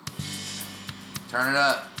Turn it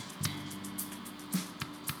up.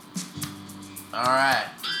 Alright.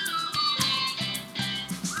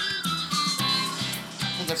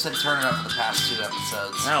 I think I've said turn it up for the past 2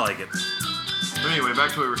 episodes. I like it. But anyway,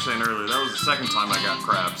 back to what we were saying earlier. That was the second time I got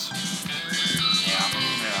crabs. Yeah.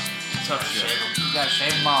 Tough shit. You gotta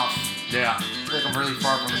shave them off. Yeah. Take them really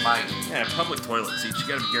far from the mic. Yeah, public toilet seats. You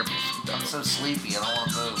gotta be careful. I'm so sleepy, I don't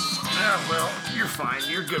want to move. Yeah, well, you're fine.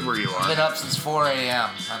 You're good where you I've are. been up since 4 a.m.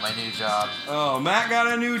 at my new job. Oh, Matt got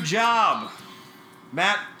a new job.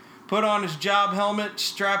 Matt put on his job helmet,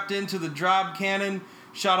 strapped into the job cannon,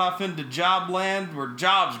 shot off into job land where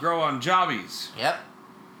jobs grow on jobbies. Yep.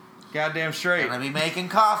 Goddamn straight. Gonna be making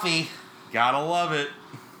coffee. Gotta love it.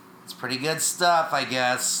 It's pretty good stuff, I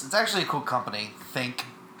guess. It's actually a cool company. Think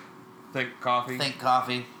Coffee. Think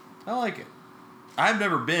Coffee. I like it. I've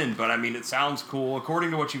never been, but I mean, it sounds cool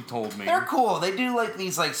according to what you've told me. They're cool. They do like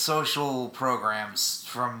these like social programs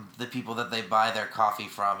from the people that they buy their coffee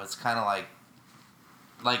from. It's kind of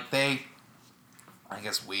like they, I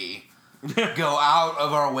guess we go out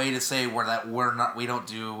of our way to say we don't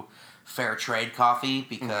do fair trade coffee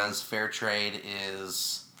because fair trade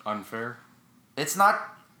is unfair. It's not.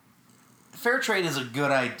 Fair trade is a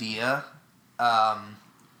good idea.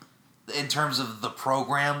 In terms of the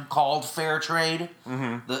program called Fair Trade,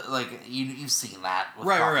 you've seen that with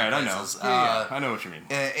right. places. I know. Yeah, I know what you mean.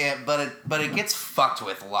 But it gets fucked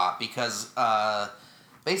with a lot because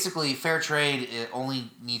basically fair trade only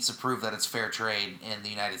needs to prove that it's fair trade in the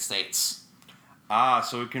United States. Ah,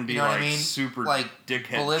 so it can be super like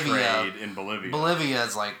dickhead Bolivia, trade in Bolivia. Bolivia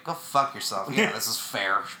is like, go fuck yourself. Yeah, this is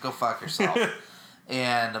fair. Go fuck yourself.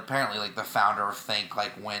 And apparently, like the founder of Think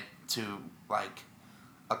went to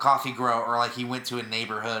a coffee grower, or he went to a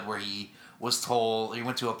neighborhood where he was told, he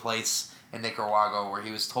went to a place in Nicaragua where he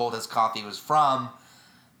was told his coffee was from,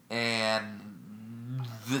 and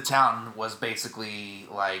the town was basically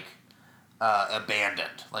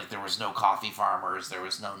abandoned. There was no coffee farmers, there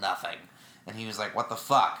was no nothing. And he was like, what the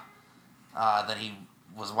fuck?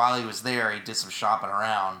 While he was there, he did some shopping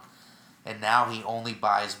around, and now he only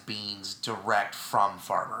buys beans direct from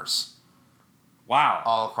farmers. Wow.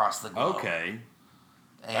 All across the globe. Okay.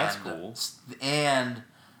 That's cool. And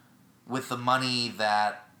with the money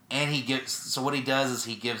he gives, so what he does is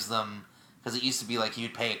he gives them, because it used to be he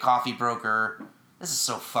would pay a coffee broker. This is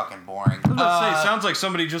so fucking boring. I was about to say, sounds like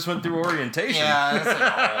somebody just went through orientation.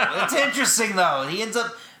 Yeah, it's interesting though. He ends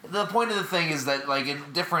up, the point of the thing is that in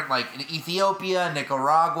different, in Ethiopia,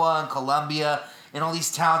 Nicaragua, and Colombia, in all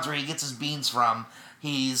these towns where he gets his beans from,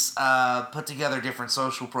 he's put together different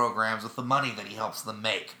social programs with the money that he helps them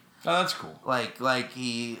make. Oh, that's cool. I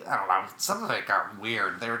don't know, some of it got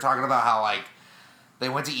weird. They were talking about how, they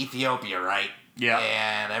went to Ethiopia, right? Yeah.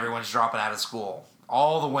 And everyone's dropping out of school.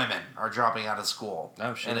 All the women are dropping out of school.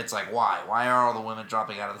 Oh, shit. And it's why? Why are all the women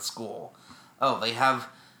dropping out of the school? Oh, they have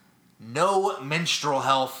no menstrual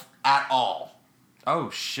health at all.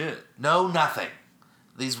 Oh, shit. No, nothing.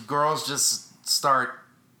 These girls just start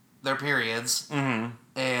their periods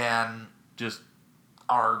and just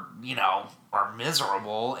are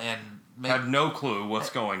miserable and have no clue what's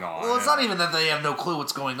going on. Well, it's not even that they have no clue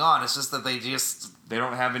what's going on. It's just that they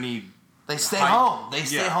don't have any. They stay home. They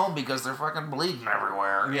stay home because they're fucking bleeding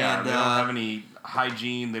everywhere. Yeah, and they don't have any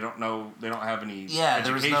hygiene. They don't know. They don't have any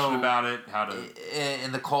education about it. How to.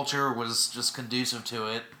 And the culture was just conducive to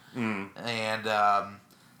it. And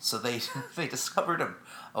so they discovered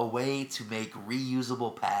a way to make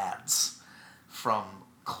reusable pads from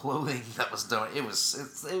clothing that was done.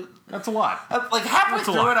 That's a lot. Halfway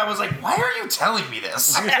through it, I was like, "Why are you telling me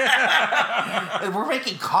this? We're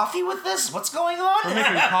making coffee with this? What's going on? We're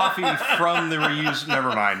making coffee from the reuse. Never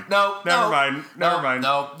mind. Never mind.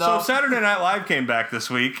 No. So Saturday Night Live came back this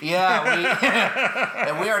week. Yeah,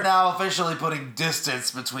 and we are now officially putting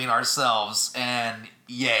distance between ourselves and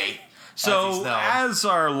Yay. So, as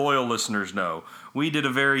our loyal listeners know, we did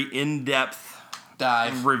a very in-depth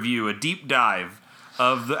review, a deep dive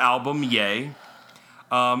of the album Yay.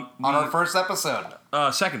 On our first episode.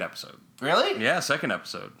 Second episode. Really? Yeah, second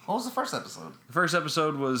episode. What was the first episode? The first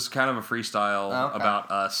episode was kind of a freestyle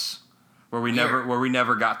about us, where we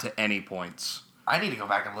never got to any points. I need to go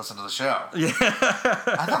back and listen to the show. Yeah.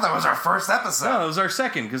 I thought that was our first episode. No, it was our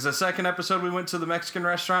second, because the second episode we went to the Mexican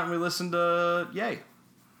restaurant and we listened to Yay.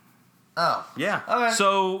 Oh. Yeah. Okay.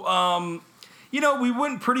 So, we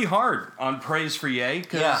went pretty hard on praise for Yay,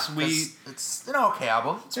 because it's an okay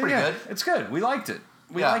album. It's pretty good. It's good. We liked it.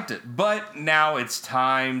 Liked it. But now it's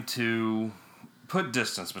time to put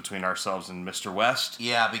distance between ourselves and Mr. West.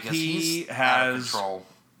 Yeah, because he has has out of control.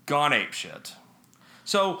 Gone apeshit.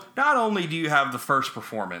 So, not only do you have the first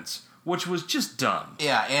performance, which was just dumb.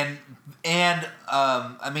 Yeah, and And,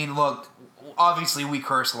 I mean, look, obviously we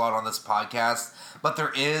curse a lot on this podcast, but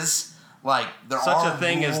there is, like, there Such are a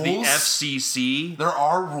thing rules. as the FCC. There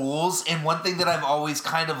are rules, and one thing that I've always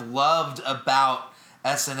kind of loved about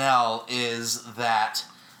SNL is that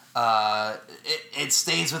it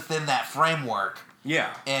stays within that framework.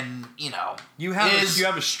 Yeah. And, you know, you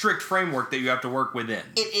have a strict framework that you have to work within.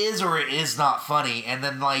 It is or it is not funny. And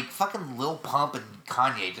then, like, fucking Lil Pump and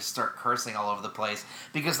Kanye just start cursing all over the place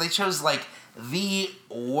because they chose, like, the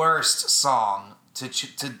worst song to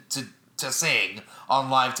sing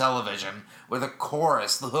on live television, where the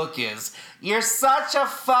chorus, the hook is, "You're such a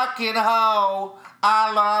fucking hoe,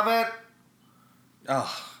 I love it." Ugh.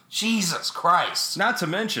 Jesus Christ. Not to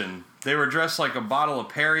mention, they were dressed like a bottle of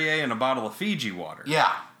Perrier and a bottle of Fiji water.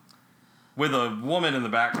 Yeah. With a woman in the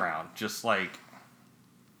background, just like...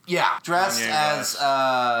 Yeah, dressed as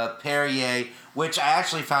Perrier, which I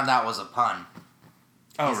actually found out was a pun.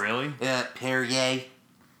 Oh, really? Perrier.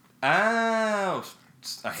 Oh,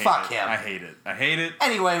 Fuck him. I hate it. I hate it.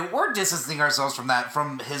 Anyway, we're distancing ourselves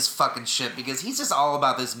from his fucking shit, because he's just all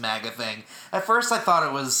about this MAGA thing. At first, I thought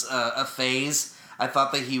it was a phase. I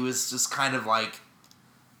thought that he was just kind of like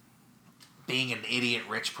being an idiot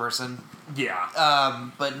rich person. Yeah.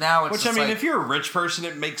 But now it's Which, just I mean, like, if you're a rich person,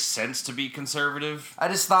 it makes sense to be conservative. I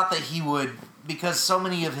just thought that he would, because so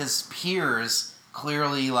many of his peers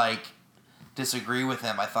clearly, like, disagree with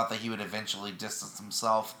him, I thought that he would eventually distance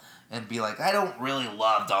himself and be like, I don't really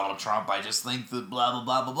love Donald Trump, I just think that blah, blah,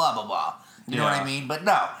 blah, blah, blah, blah, blah. You know what I mean? But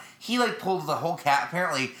no, he, like, pulled the whole cat,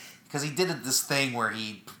 apparently, because he did this thing where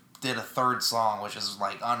he did a third song, which is,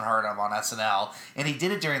 like, unheard of on SNL, and he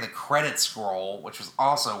did it during the credit scroll, which was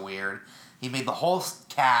also weird. He made the whole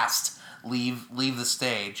cast leave the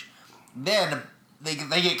stage. Then they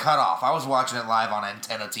get cut off. I was watching it live on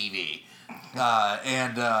Antenna TV,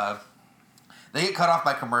 and they get cut off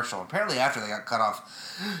by commercial. Apparently, after they got cut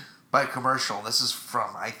off by commercial, this is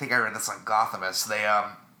from, I think I read this on Gothamist. They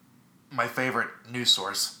my favorite news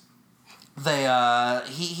source.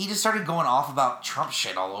 He just started going off about Trump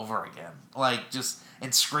shit all over again. Like, just,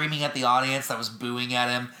 and screaming at the audience that was booing at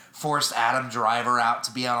him, forced Adam Driver out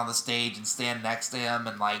to be out on the stage and stand next to him,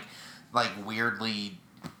 and like weirdly,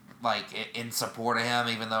 like, in support of him,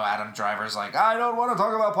 even though Adam Driver's like, I don't want to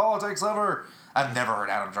talk about politics ever. I've never heard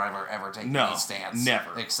Adam Driver ever take any stance.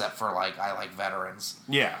 Never. Except for, like, I like veterans.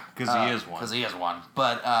 Yeah, because he is one. Because he is one.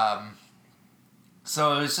 But,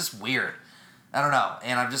 so it was just weird. I don't know.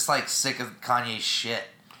 And I'm just, like, sick of Kanye's shit.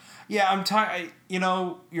 Yeah, I'm tired. You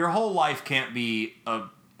know, your whole life can't be a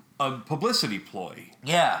publicity ploy.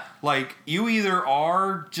 Yeah. Like, you either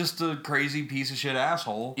are just a crazy piece of shit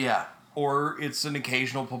asshole. Yeah. Or it's an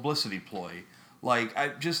occasional publicity ploy. Like,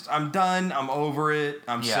 I'm done. I'm over it.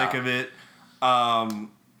 I'm sick of it. I'm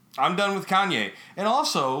done with Kanye. And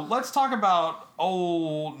also, let's talk about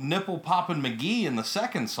old nipple poppin' McGee in the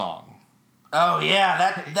second song. Oh,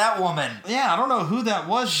 yeah, that woman. Yeah, I don't know who that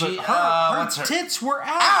was, but her tits were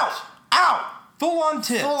out. Out! Full on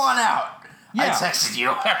tits. Full on out. Yeah. I texted you.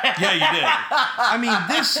 Yeah, you did. I mean,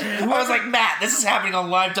 I was like, Matt, this is happening on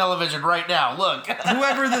live television right now. Look.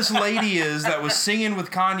 Whoever this lady is that was singing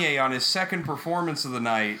with Kanye on his second performance of the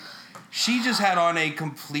night, she just had on a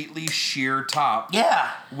completely sheer top.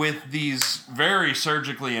 Yeah. With these very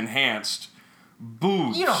surgically enhanced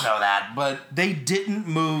boobs. You don't know that, but they didn't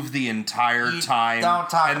move the entire time. Don't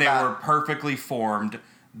talk and about they were perfectly formed.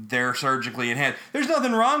 They're surgically enhanced. There's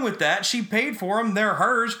nothing wrong with that. She paid for them. They're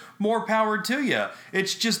hers. More power to you.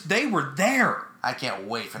 It's just they were there. I can't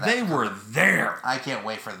wait for that. They were there. I can't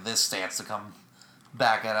wait for this stance to come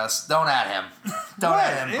back at us. Don't at him. Don't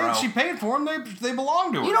at him, bro. If she paid for them, they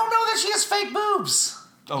belong to her. You don't know that she has fake boobs.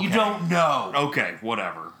 Okay. You don't know. Okay,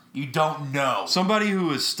 whatever. You don't know. Somebody who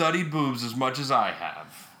has studied boobs as much as I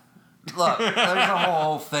have. Look, there's a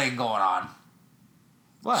whole thing going on.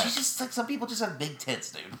 What? She's just like, some people just have big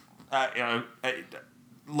tits, dude.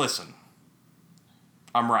 Listen.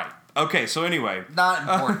 I'm right. Okay, so anyway. Not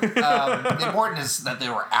important. The important is that they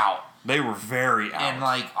were out. They were very out. And,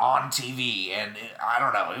 like, on TV. And I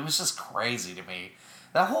don't know. It was just crazy to me.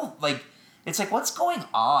 That whole, like, it's like, what's going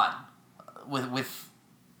on with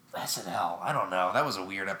SNL? I don't know. That was a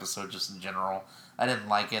weird episode just in general. I didn't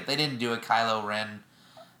like it. They didn't do a Kylo Ren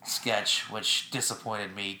sketch, which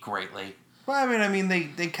disappointed me greatly. Well, I mean,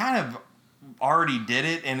 they kind of already did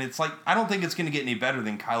it, and it's like, I don't think it's going to get any better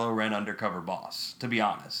than Kylo Ren Undercover Boss, to be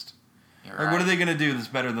honest. You're like, right. What are they going to do that's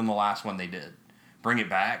better than the last one they did? Bring it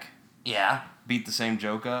back? Yeah. Beat the same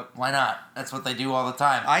joke up? Why not? That's what they do all the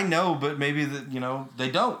time. I know, but maybe, they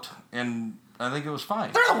don't, and I think it was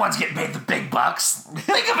fine. They're the ones getting paid the big bucks.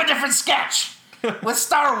 Think of a different sketch. With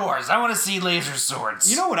Star Wars, I want to see laser swords.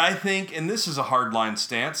 You know what I think, and this is a hardline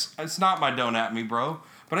stance. It's not my don't at me, bro.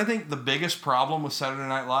 But I think the biggest problem with Saturday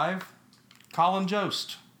Night Live, Colin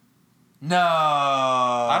Jost. No.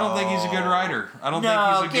 I don't think he's a good writer. I don't think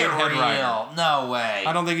he's a good head writer. No way.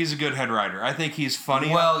 I don't think he's a good head writer. I think he's funny.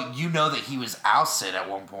 Well, you know that he was ousted at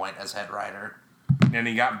one point as head writer. And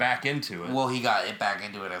he got back into it. Well, he got back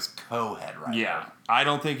into it as co-head writer. Yeah. I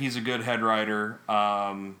don't think he's a good head writer.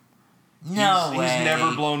 No way. He's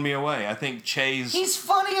never blown me away. I think Che's... He's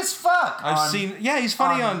funny as fuck. He's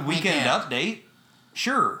funny on Weekend Update.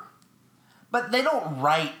 Sure. But they don't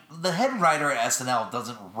write... The head writer at SNL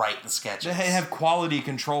doesn't write the sketches. They have quality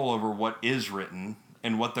control over what is written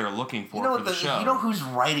and what they're looking for the show. You know who's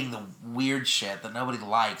writing the weird shit that nobody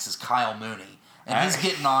likes is Kyle Mooney. And he's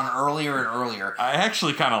getting on earlier and earlier. I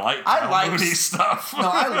actually kind of like Kyle Mooney's stuff. No,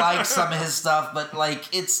 I like some of his stuff, but,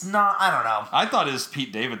 like, it's not... I don't know. I thought his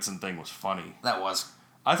Pete Davidson thing was funny. That was...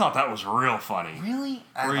 I thought that was real funny. Really?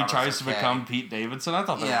 Where he tries to become Pete Davidson. I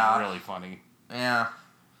thought that was really funny. Yeah.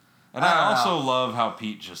 And I also love how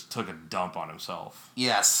Pete just took a dump on himself.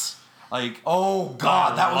 Yes. Like, oh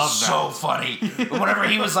god, that was so funny. Whenever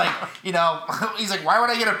he was like, he's like, why would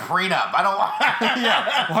I get a prenup? I don't want.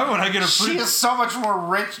 Yeah. Why would I get a prenup? She is so much more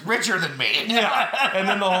richer than me. Yeah. And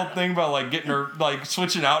then the whole thing about like getting her, like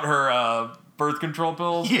switching out her birth control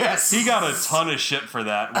pills. Yes. He got a ton of shit for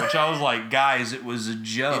that, which I was like, guys, it was a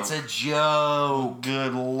joke. It's a joke.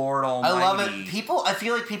 Good Lord Almighty. I love it. I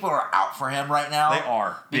feel like people are out for him right now. They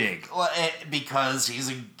are big because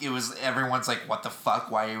everyone's like, what the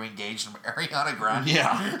fuck? Why are you engaged in Ariana Grande?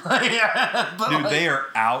 Yeah. Dude, they are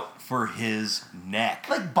out for his neck.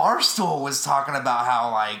 Like Barstool was talking about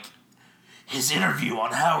how like his interview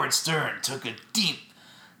on Howard Stern took a deep,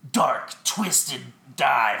 dark, twisted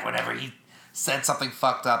dive whenever he said something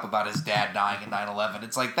fucked up about his dad dying in 9/11.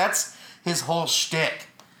 It's like, that's his whole shtick,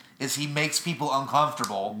 is he makes people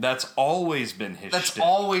uncomfortable. That's always been his shtick. That's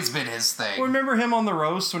always been his thing. Well, remember him on the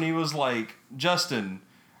roast when he was like, Justin,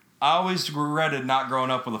 I always regretted not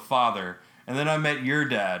growing up with a father, and then I met your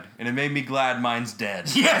dad, and it made me glad mine's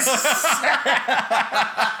dead. Yes!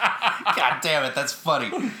 God damn it, that's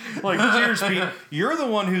funny. Like, cheers, Pete. You're the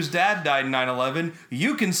one whose dad died in 9/11.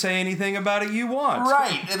 You can say anything about it you want.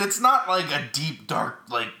 Right, and it's not like a deep, dark,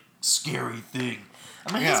 like, scary thing.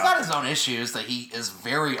 I mean, he's got his own issues that he is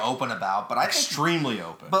very open about, but extremely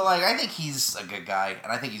open. But, like, I think he's a good guy,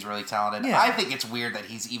 and I think he's really talented. Yeah. I think it's weird that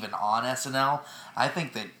he's even on SNL. I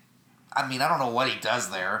think that, I don't know what he does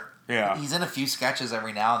there. Yeah. He's in a few sketches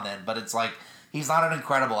every now and then, but it's like, he's not an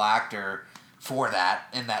incredible actor for that,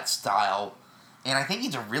 in that style. And I think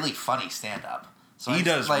he's a really funny stand-up. So he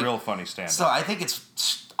does real funny stand-up. So I think it's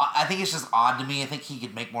just odd to me. I think he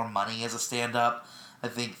could make more money as a stand-up. I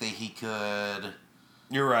think that he could...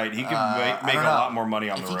 You're right. He could make a lot more money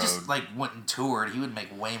on the road. If he just like went and toured, he would make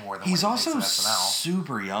way more than he's what he also makes at SNL.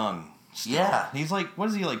 Super young. Still. Yeah. He's like, what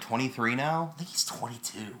is he, like 23 now? I think he's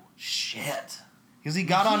 22. Shit. Because he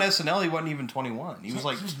got on SNL, he wasn't even 21. He was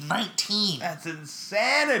 19. That's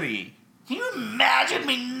insanity. Can you imagine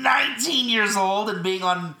being 19 years old and being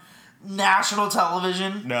on national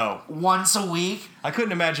television? No. Once a week? I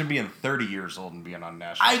couldn't imagine being 30 years old and being on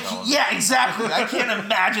national television. Yeah, exactly. I can't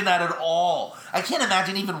imagine that at all. I can't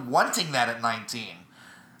imagine even wanting that at 19.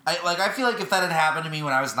 I feel like if that had happened to me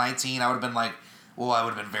when I was 19, I would have been like, well, I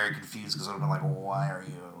would have been very confused because I would have been like, well, why are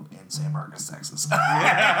you in San Marcos, Texas? Why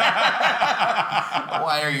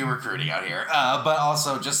are you recruiting out here? But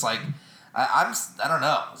also just like, I don't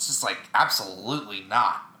know. It's just like, absolutely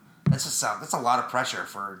not. That's a lot of pressure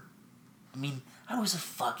for, I was a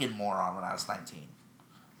fucking moron when I was 19.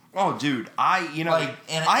 Oh, dude, I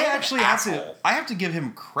have to give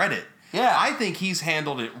him credit. Yeah. I think he's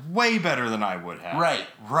handled it way better than I would have. Right.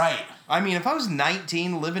 If I was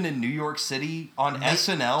 19 living in New York City on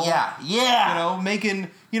SNL. Yeah.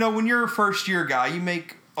 Making, when you're a first year guy, you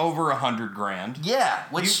make over $100,000. Yeah.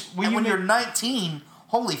 When you're 19,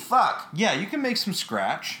 holy fuck. Yeah, you can make some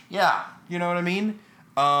scratch. Yeah. You know what I mean?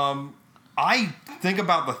 I think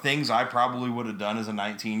about the things I probably would have done as a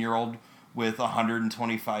 19-year-old with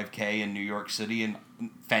 $125K in New York City and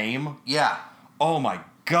fame. Yeah. Oh my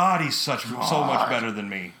God, he's so much better than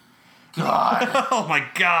me. God. Oh my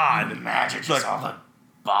God. Imagine just on the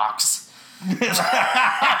box.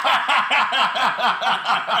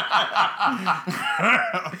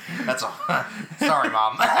 Sorry,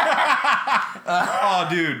 Mom. Oh,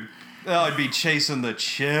 dude. I'd be chasing the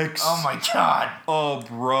chicks. Oh my God. Oh,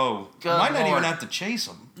 bro. Good Might not Lord. even have to chase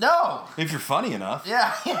them. No. If you're funny enough.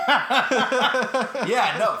 Yeah.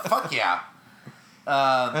 Yeah, no, fuck yeah.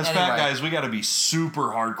 As fat guys, we got to be super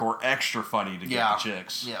hardcore, extra funny to get the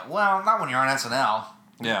chicks. Yeah, well, not when you're on SNL.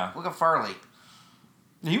 Yeah. Look at Farley.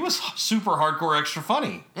 He was super hardcore, extra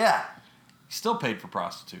funny. Yeah. He still paid for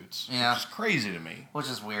prostitutes. Yeah. Which is crazy to me. Which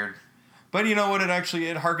is weird. But you know what? It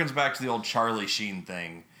harkens back to the old Charlie Sheen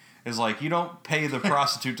thing. Is like, you don't pay the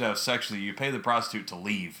prostitute to have sex with you pay the prostitute to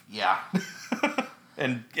leave. Yeah.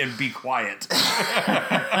 and be quiet.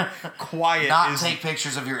 Quiet Not take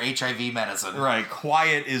pictures of your HIV medicine. Right.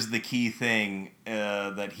 Quiet is the key thing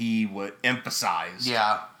that he would emphasize.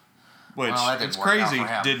 Yeah. Which, it's crazy.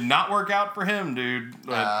 Did not work out for him, dude.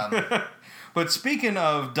 But, but speaking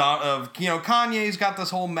of Kanye's got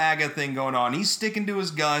this whole MAGA thing going on. He's sticking to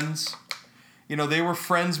his guns. You know, they were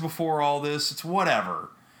friends before all this. It's whatever.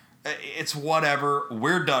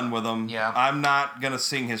 We're done with him. Yeah. I'm not going to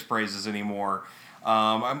sing his praises anymore.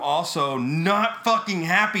 I'm also not fucking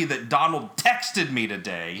happy that Donald texted me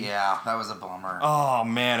today. Yeah, that was a bummer. Oh,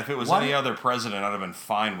 man. If it was any other president, I'd have been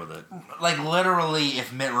fine with it. Like, literally,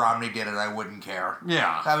 if Mitt Romney did it, I wouldn't care.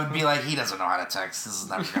 Yeah. I would be like, he doesn't know how to text. This is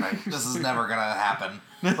never gonna happen.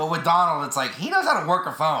 But with Donald, it's like, he knows how to work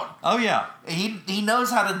a phone. Oh, yeah. He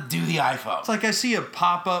knows how to do the iPhone. It's like I see a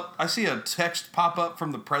text pop up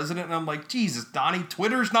from the president, and I'm like, Jesus, Donnie,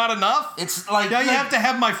 Twitter's not enough? It's like... Now you have to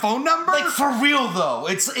have my phone number? Like, for real, though.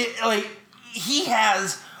 Like, he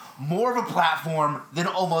has more of a platform than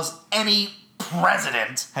almost any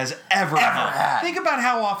president has ever had. had. Think about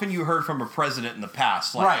how often you heard from a president in the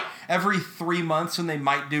past. Like, right. Every 3 months when they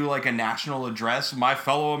might do, like, a national address, my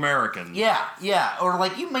fellow Americans. Yeah. Or,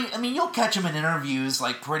 like, you'll catch him in interviews,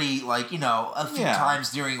 like, pretty, like, a few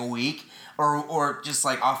times during a week. Or just,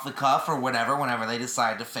 like, off the cuff or whatever, whenever they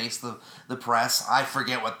decide to face the press. I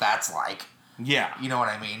forget what that's like. Yeah. You know what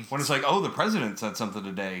I mean? When it's like, oh, the president said something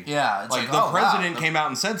today. Yeah. It's like the president came out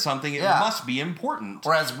and said something. It must be important.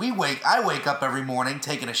 Whereas I wake up every morning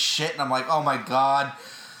taking a shit and I'm like, oh my God,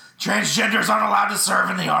 transgenders aren't allowed to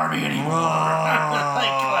serve in the army anymore.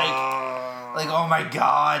 like, oh my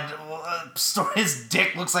God. His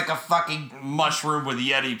dick looks like a fucking mushroom with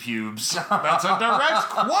Yeti pubes. That's a direct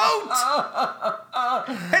quote.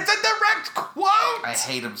 It's a direct quote. I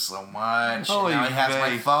hate him so much. Holy now he has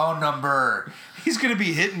my phone number. He's gonna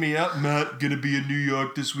be hitting me up. Matt, gonna be in New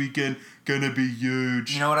York this weekend. Gonna be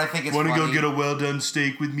huge. You know what I think is funny? Wanna go get a well done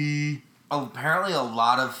steak with me? Apparently, a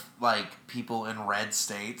lot of people in red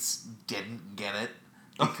states didn't get it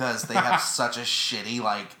because they have such a shitty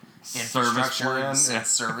infrastructure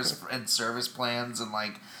and service plans and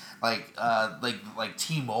like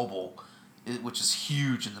T-Mobile, which is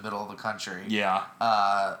huge in the middle of the country. Yeah.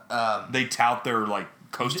 They tout their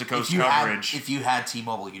coast to coast coverage. If you had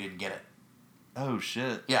T-Mobile, you didn't get it. Oh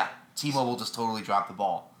shit. Yeah, T-Mobile just totally dropped the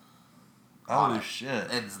ball. Oh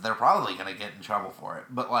shit. And they're probably gonna get in trouble for it,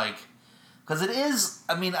 but because it is.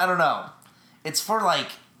 I mean, I don't know. It's for a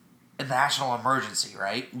national emergency,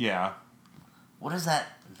 right? Yeah. What does that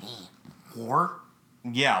mean? War?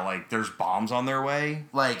 Yeah, there's bombs on their way?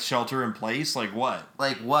 Shelter in place? What?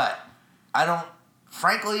 What?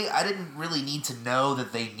 Frankly, I didn't really need to know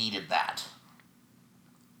that they needed that.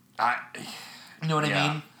 You know what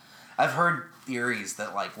I mean? I've heard theories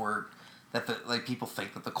that, people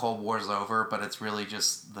think that the Cold War is over, but it's really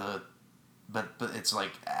just but it's,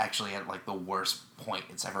 actually at, the worst point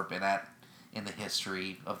it's ever been at in the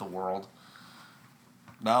history of the world.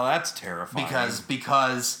 No, that's terrifying.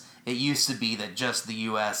 Because it used to be that just the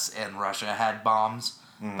U.S. and Russia had bombs,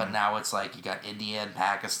 but now it's you got India and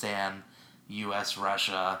Pakistan, U.S.,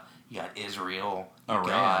 Russia, you got Israel, you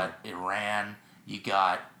got Iran, you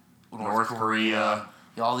got North Korea.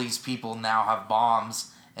 All these people now have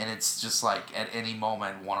bombs, and it's just at any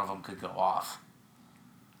moment one of them could go off.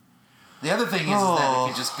 The other thing is that it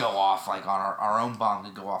could just go off, on our own bomb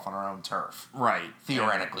could go off on our own turf. Right.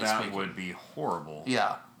 Theoretically speaking. That would be horrible.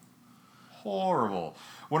 Yeah. Horrible.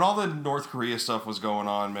 When all the North Korea stuff was going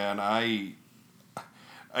on, man, I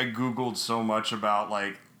Googled so much about,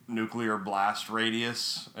 nuclear blast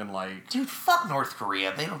radius and, Dude, fuck North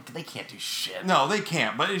Korea. They can't do shit. No, they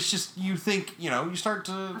can't, but it's just, you think, you start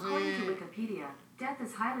to... According to Wikipedia, death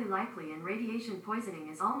is highly likely and radiation poisoning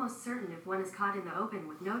is almost certain if one is caught in the open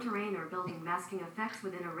with no terrain or building masking effects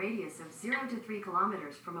within a radius of 0 to 3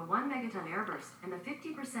 kilometers from a 1 megaton airburst, and the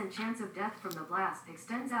 50% chance of death from the blast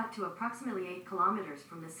extends out to approximately 8 kilometers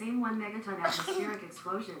from the same 1 megaton atmospheric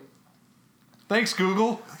explosion. Thanks,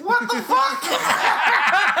 Google. What the fuck?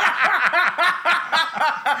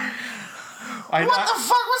 What the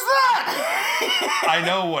fuck was that? I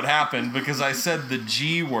know what happened because I said the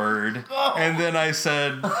G word and then I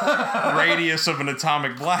said radius of an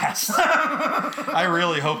atomic blast. I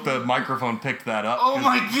really hope the microphone picked that up. Oh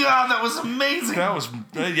my god, that was amazing. That was,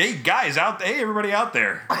 hey guys hey everybody out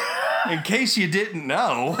there. In case you didn't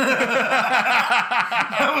know.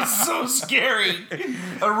 That was so scary.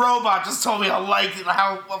 A robot just told me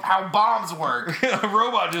how bombs work. A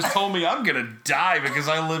robot just told me I'm gonna die because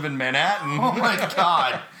I live in Manhattan. Oh my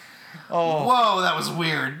god. Oh. Whoa, that was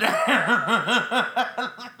weird.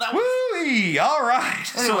 Woo-wee! All right.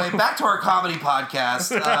 Anyway, back to our comedy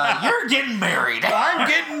podcast. You're getting married. I'm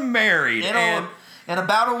getting married. In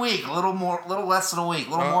about a week, a little less than a week, a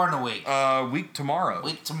little more than a week. Week tomorrow.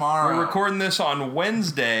 Week tomorrow. We're recording this on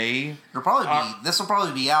Wednesday. This will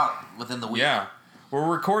probably be out within the week. Yeah. We're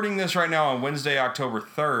recording this right now on Wednesday, October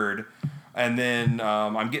 3rd. And then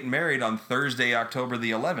I'm getting married on Thursday, October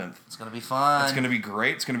the 11th. It's going to be fun. It's going to be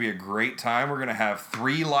great. It's going to be a great time. We're going to have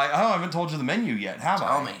 3 I haven't told you the menu yet, have I?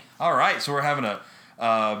 Tell me. All right. So we're having a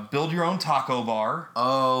build your own taco bar.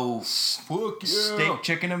 Oh, fuck yeah. Steak,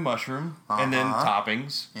 chicken, and mushroom. And then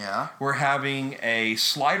toppings. Yeah. We're having a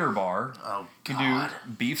slider bar. Oh, You God. can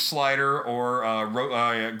do beef slider or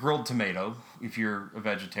grilled tomato if you're a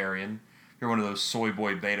vegetarian. If you're one of those soy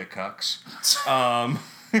boy beta cucks.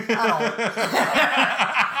 I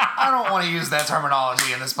don't want to use that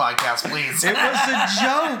terminology in this podcast, please. It was a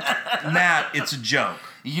joke. Matt, it's a joke.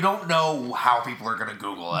 You don't know how people are going to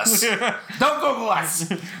Google us. Don't Google us.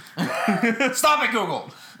 Stop it, Google.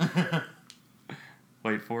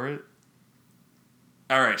 Wait for it.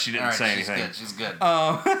 All right, she didn't say anything. She's good.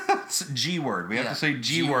 It's G word. We have to say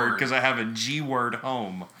G word because I have a G word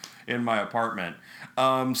home in my apartment.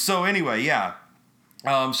 So anyway, yeah.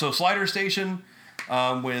 So slider station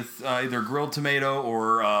with either grilled tomato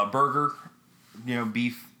or burger,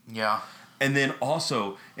 beef. Yeah. And then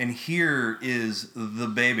also, and here is the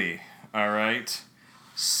baby, all right?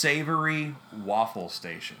 Savory waffle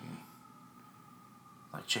station.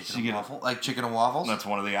 Like chicken and waffles? That's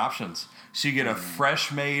one of the options. So you get a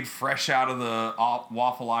fresh out of the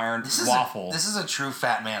waffle iron waffle. This is a true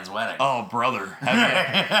fat man's wedding. Oh, brother.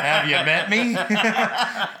 Have you met me?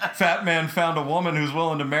 Fat man found a woman who's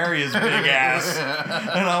willing to marry his big ass.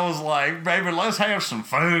 And I was like, baby, let's have some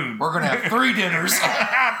food. We're going to have 3 dinners.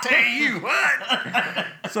 I'll tell you what.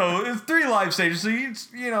 So it's 3 live stages. So you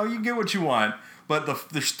get what you want. But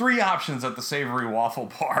there's 3 options at the Savory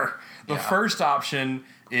Waffle Bar. The first option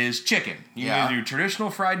is chicken. You can either do traditional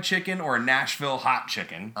fried chicken or a Nashville hot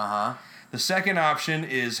chicken. Uh-huh. The second option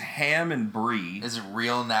is ham and brie. Is it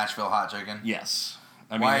real Nashville hot chicken? Yes.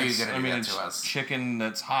 Why are you going to do that to us? Chicken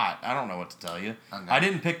that's hot. I don't know what to tell you. Okay. I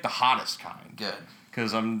didn't pick the hottest kind. Good.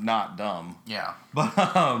 Because I'm not dumb. Yeah. But,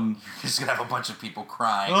 You're just going to have a bunch of people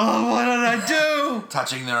crying. Oh, what did I do?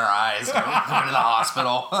 Touching their eyes, going to the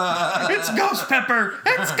hospital. It's ghost pepper.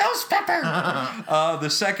 It's ghost pepper. The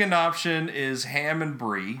second option is ham and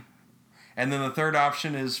brie. And then the third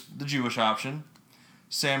option is the Jewish option.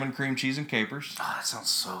 Salmon, cream cheese, and capers. Oh, that sounds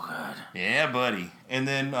so good. Yeah, buddy. And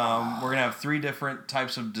then we're going to have 3 different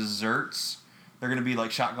types of desserts. They're going to be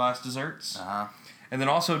like shot glass desserts. Uh-huh. And then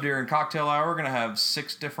also during cocktail hour, we're going to have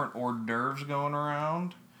 6 different hors d'oeuvres going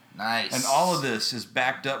around. Nice. And all of this is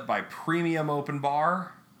backed up by premium open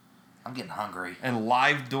bar. I'm getting hungry. And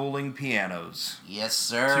live dueling pianos. Yes,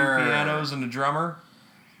 sir. 2 pianos and a drummer.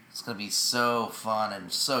 It's going to be so fun and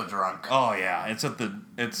so drunk. Oh, yeah. I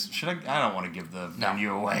don't want to give the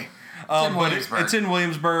venue away. It's in Williamsburg. It's in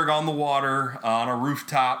Williamsburg on the water, on a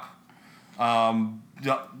rooftop.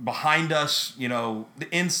 Behind us,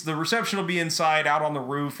 the reception will be inside, out on the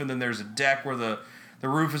roof, and then there's a deck where the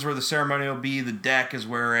roof is where the ceremony will be. The deck is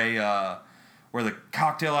where where the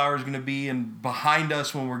cocktail hour is going to be, and behind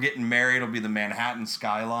us when we're getting married will be the Manhattan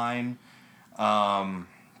skyline.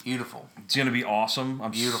 Beautiful. It's going to be awesome.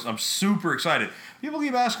 Beautiful. I'm super excited. People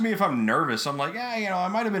keep asking me if I'm nervous. I'm like, I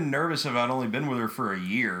might have been nervous if I'd only been with her for a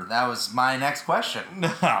year. That was my next question.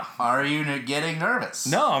 Are you getting nervous?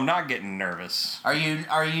 No, I'm not getting nervous. Are you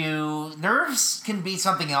nerves can be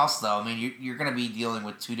something else though. I mean, you're going to be dealing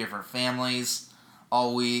with 2 different families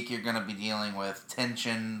all week. You're going to be dealing with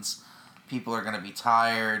tensions. People are going to be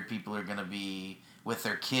tired. People are going to be with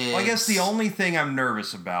their kids. Well, I guess the only thing I'm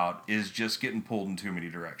nervous about is just getting pulled in too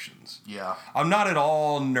many directions. Yeah. I'm not at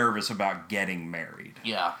all nervous about getting married.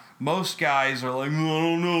 Yeah. Most guys are like, I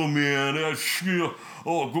don't know, man. I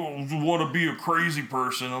want to be a crazy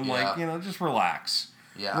person. I'm like, just relax.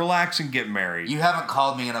 Yeah. Relax and get married. You haven't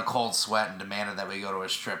called me in a cold sweat and demanded that we go to a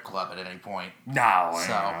strip club at any point. No.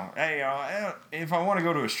 So. Hey, if I want to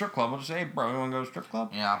go to a strip club, I'll just say, hey, bro, you want to go to a strip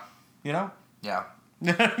club? Yeah. You know? Yeah.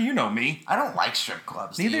 You know me. I don't like strip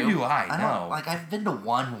clubs. Neither do I. No. Like, I've been to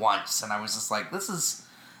one once, and I was just like, this is.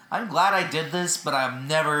 I'm glad I did this, but I'm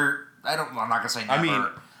never. I'm not gonna say never. I mean,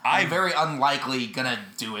 I'm very unlikely gonna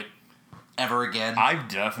do it ever again. I've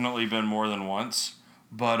definitely been more than once,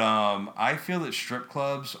 but I feel that strip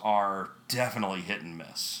clubs are definitely hit and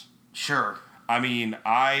miss. Sure. I mean,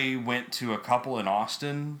 I went to a couple in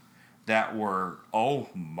Austin that were, oh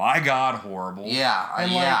my God, horrible. Yeah,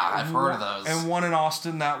 and I've heard of those. And one in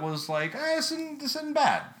Austin that was like, this isn't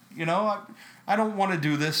bad. You know, I don't want to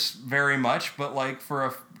do this very much, but like for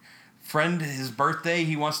a friend, his birthday,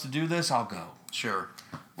 he wants to do this, I'll go. Sure.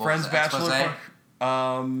 Friend's bachelor party.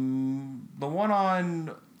 The one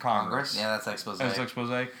on Congress. Yeah, that's Expose. That's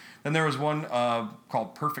Expose. Then there was one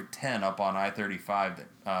called Perfect 10 up on I-35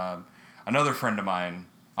 that another friend of mine,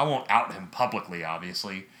 I won't out him publicly,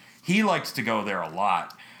 obviously. He likes to go there a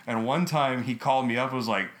lot. And one time he called me up and was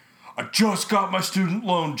like, I just got my student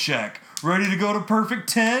loan check. Ready to go to Perfect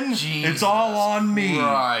 10? Jesus it's all on me.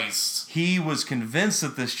 Christ. He was convinced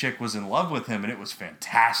that this chick was in love with him, and it was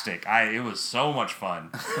fantastic. It was so much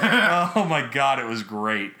fun. Oh my God, it was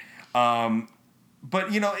great.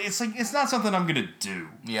 But, you know, it's like it's not something I'm going to do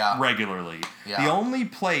regularly. Yeah. The only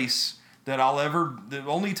place that the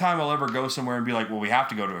only time I'll ever go somewhere and be like, well, we have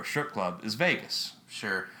to go to a strip club is Vegas.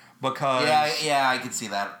 Sure. Because I can see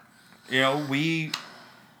that. You know, we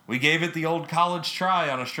gave it the old college try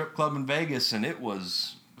on a strip club in Vegas, and it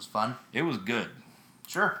was fun. It was good.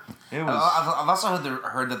 Sure. It was. I've also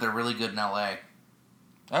heard that they're really good in L.A.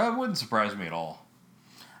 That wouldn't surprise me at all.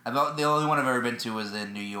 The only one I've ever been to was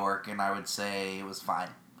in New York, and I would say it was fine,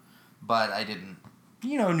 but I didn't.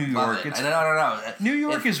 You know, New York. I don't know. New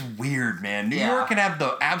York is weird, man. New York can have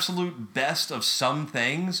the absolute best of some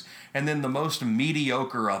things, and then the most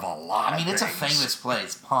mediocre of a lot of things. It's a famous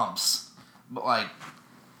place, Pumps. But, like,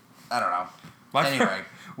 I don't know. Anyway.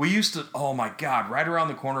 We used to, oh my God, right around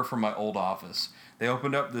the corner from my old office, they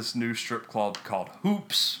opened up this new strip club called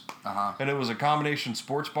Hoops. Uh-huh. And it was a combination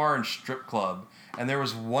sports bar and strip club. And there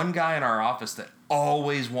was one guy in our office that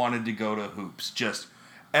always wanted to go to Hoops. Just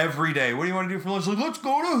every day. What do you want to do for lunch? Like, let's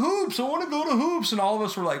go to Hoops. I want to go to Hoops. And all of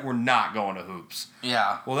us were like, we're not going to Hoops.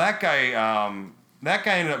 Yeah. Well, that guy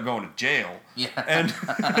ended up going to jail. Yeah. And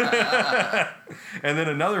and then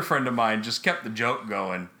another friend of mine just kept the joke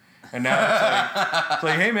going. And now it's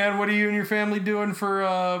like, hey man, what are you and your family doing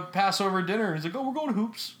for Passover dinner? He's like, oh, we're going to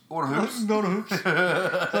Hoops. Going to Hoops? Going to Hoops.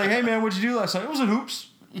 It's like, hey man, what'd you do last night? It was at Hoops.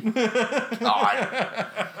 God.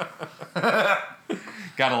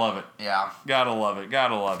 Gotta love it. Yeah. Gotta love it.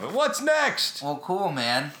 What's next? Well, cool,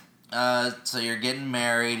 man. So you're getting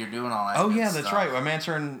married, you're doing all that. Oh, yeah, stuff. that's right. I'm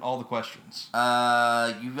answering all the questions.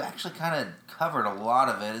 You've actually kind of covered a lot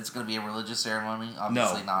of it. It's going to be a religious ceremony.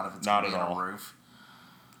 Obviously not if it's going to be on a roof.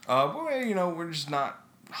 Well, you know, we're just not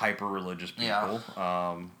hyper-religious people. Yeah.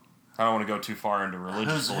 I don't want to go too far into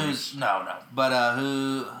religious beliefs. No. But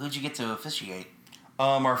who'd you get to officiate?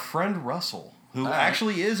 Our friend Russell, who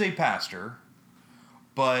actually is a pastor.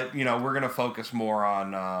 But, you know, we're going to focus more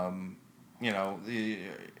on,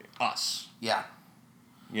 us. Yeah.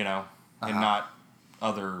 You know, and not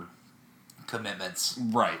other commitments.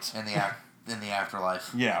 Right. In the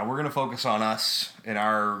afterlife. Yeah, we're going to focus on us and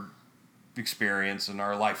our experience and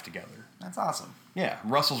our life together. That's awesome. Yeah,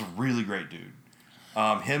 Russell's a really great dude.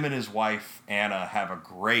 Him and his wife, Anna, have a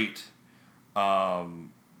great videography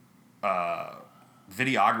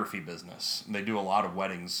business. They do a lot of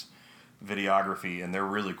weddings videography, and they're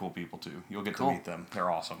really cool people, too. You'll get to meet them.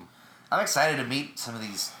 They're awesome. I'm excited to meet some of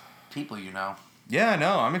these people, you know. Yeah,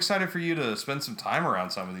 no, I'm excited for you to spend some time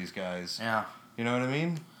around some of these guys. Yeah. You know what I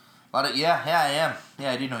mean? I am.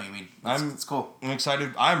 Yeah, I do know what you mean. It's cool. I'm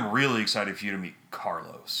excited. I'm really excited for you to meet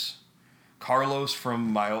Carlos. Carlos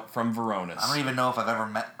from Veronis. I don't even know if I've ever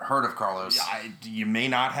heard of Carlos. You may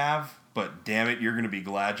not have, but damn it, you're going to be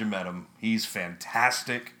glad you met him. He's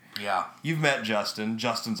fantastic. Yeah. You've met Justin.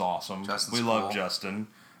 Justin's awesome. We love Justin.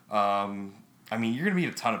 I mean, you're going to meet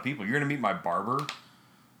a ton of people. You're going to meet my barber.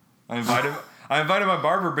 I invited my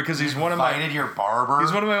barber because he's one of my... Invited your barber?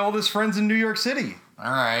 He's one of my oldest friends in New York City.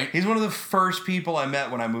 All right. He's one of the first people I met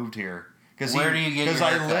when I moved here. Where do you get your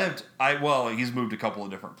haircut? He's moved a couple of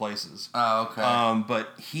different places. Oh, okay. But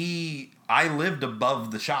I lived above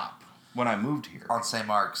the shop when I moved here. On St.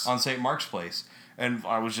 Mark's. On St. Mark's Place. And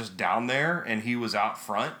I was just down there, and he was out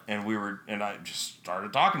front, and I just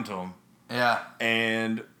started talking to him. Yeah.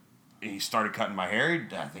 And he started cutting my hair.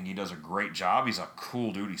 I think he does a great job. He's a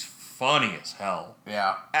cool dude. He's funny as hell.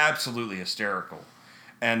 Yeah. Absolutely hysterical.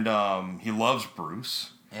 And he loves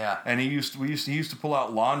Bruce. Yeah. And he used to pull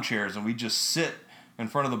out lawn chairs, and we'd just sit in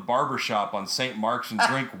front of the barber shop on St. Mark's and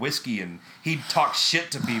drink whiskey, and he'd talk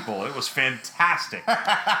shit to people. It was fantastic.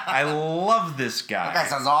 I love this guy. That guy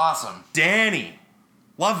sounds awesome. Danny.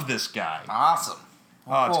 Love this guy. Awesome.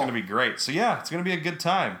 Oh, it's going to be great. So, yeah, it's going to be a good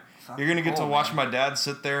time. You're going to get to watch my dad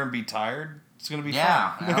sit there and be tired. It's going to be fun.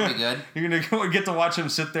 Yeah, that'll be good. You're going to get to watch him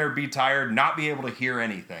sit there, be tired, not be able to hear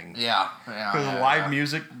anything. Yeah. Because live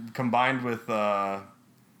music combined with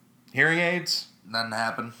hearing aids. Nothing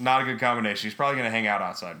happened. Not a good combination. He's probably going to hang out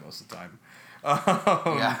outside most of the time.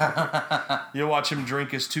 Yeah. You'll watch him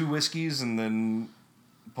drink his 2 whiskeys and then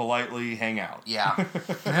politely hang out. Yeah.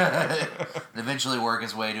 And eventually work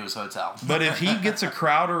his way to his hotel. But if he gets a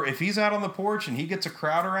crowd, or if he's out on the porch and he gets a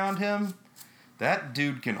crowd around him, that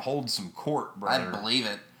dude can hold some court, brother. I believe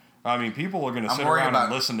it. I mean, people are going to sit around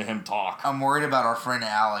and listen to him talk. I'm worried about our friend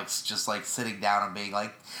Alex just like sitting down and being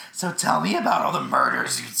like, so tell me about all the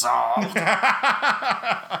murders you solved.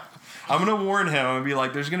 I'm going to warn him. I'm going to be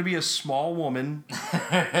like, there's going to be a small woman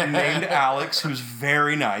named Alex who's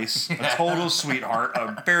very nice, a total sweetheart,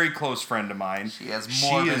 a very close friend of mine. She has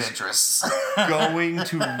morbid interests. Going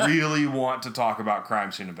to really want to talk about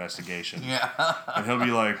crime scene investigation. Yeah. And he'll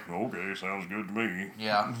be like, okay, sounds good to me.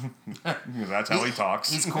 Yeah. That's how he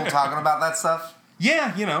talks. He's cool talking about that stuff?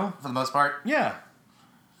 Yeah, you know. For the most part? Yeah.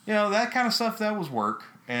 You know, that kind of stuff, that was work.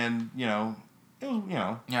 And, you know, it was, you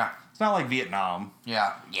know. Yeah. It's not like Vietnam.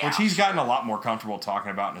 Yeah. Which he's gotten a lot more comfortable talking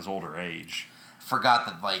about in his older age. Forgot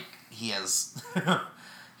that, like, he has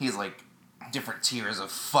like, different tiers of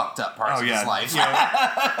fucked up parts of his life. You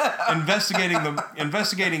know,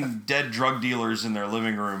 investigating dead drug dealers in their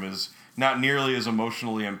living room is not nearly as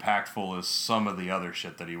emotionally impactful as some of the other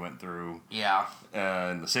shit that he went through. Yeah.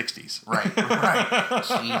 In the 60s. Right.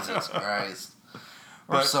 Jesus Christ.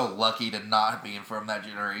 We're so lucky to not be from that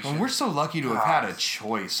generation. And we're so lucky to have had a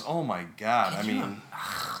choice. Oh my God. I mean,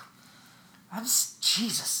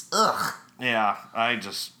 Jesus. Ugh. Yeah,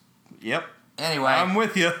 yep. Anyway. I'm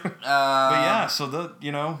with you. But yeah, so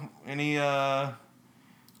any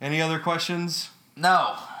other questions?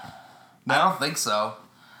 No. I don't think so.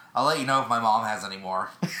 I'll let you know if my mom has any more.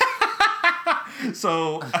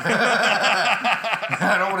 So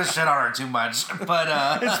I don't want to shit on her too much, but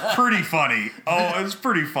it's pretty funny. Oh, it's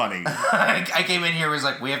pretty funny. I came in here and was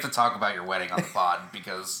like, we have to talk about your wedding on the pod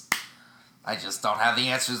because I just don't have the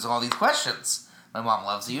answers to all these questions. My mom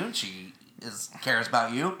loves you and she cares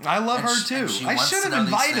about you. I love her too. I should have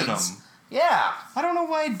invited them. Yeah. I don't know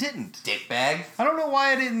why I didn't. Dickbag. I don't know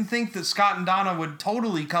why I didn't think that Scott and Donna would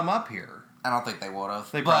totally come up here. I don't think they would have.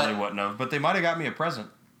 They probably wouldn't have, but they might have got me a present.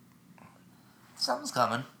 Something's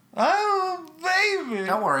coming. Oh, baby.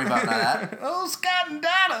 Don't worry about that. Oh, Scott and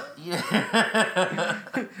Donna. Yeah.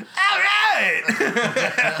 All right.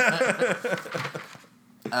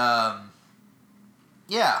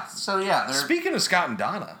 Yeah. So yeah. Speaking of Scott and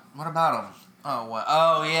Donna, what about them? Oh, what?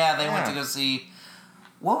 Oh, yeah. They went to go see.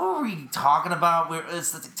 What were we talking about?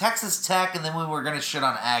 It's the Texas Tech, and then we were going to shit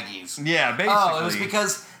on Aggies. Yeah, basically. Oh, it was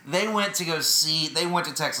because they went to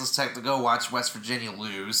Texas Tech to go watch West Virginia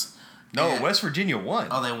lose. No, West Virginia won.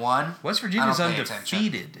 Oh, they won? West Virginia's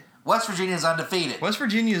undefeated. West Virginia's undefeated. West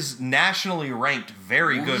Virginia's nationally ranked,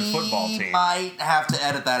 very good football team. We might have to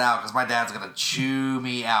edit that out because my dad's gonna chew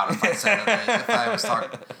me out if I said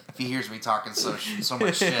that. If he hears me talking so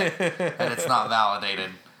much shit and it's not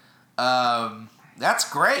validated. That's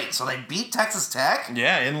great. So they beat Texas Tech?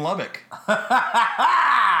 Yeah, in Lubbock. Little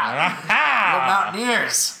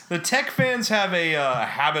Mountaineers. The Tech fans have a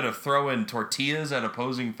habit of throwing tortillas at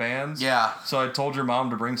opposing fans. Yeah. So I told your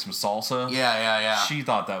mom to bring some salsa. Yeah. She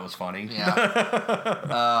thought that was funny.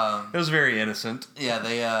 Yeah. It was very innocent. Yeah,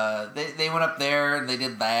 they went up there and they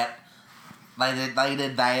did that. They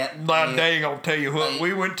did that. My dang, I'll tell you what,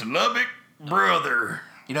 we went to Lubbock, brother.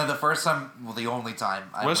 You know, the first time, well, the only time.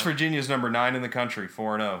 West Virginia's number 9 in the country,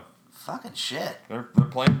 4-0. Fucking shit. They're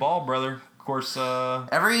playing ball, brother. Of course,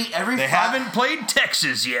 every they haven't played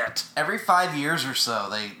Texas yet. Every 5 years or so,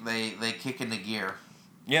 they kick into gear.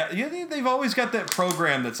 Yeah, they've always got that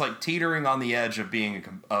program that's like teetering on the edge of being a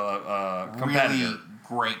competitor. Really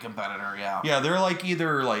great competitor, yeah. Yeah, they're like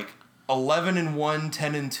either like 11-1,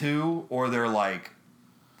 10-2, or they're like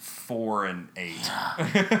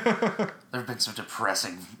 4-8. There have been some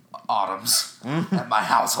depressing autumns at my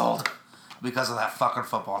household because of that fucking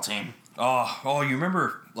football team. Oh, you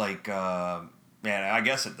remember, like, man, I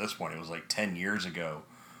guess at this point it was like 10 years ago,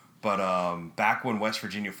 but back when West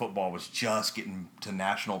Virginia football was just getting to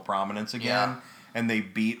national prominence again, and they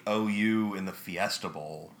beat OU in the Fiesta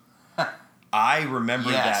Bowl. I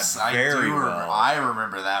remember that very well. I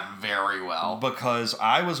remember that very well. Because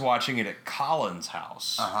I was watching it at Colin's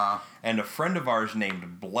house. And a friend of ours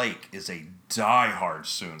named Blake is a diehard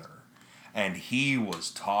Sooner, and he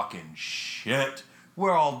was talking shit.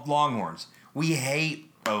 We're all Longhorns. We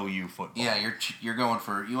hate OU football. Yeah,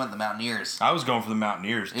 you went the Mountaineers. I was going for the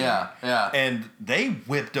Mountaineers, dude. Yeah. And they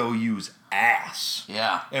whipped OU's ass.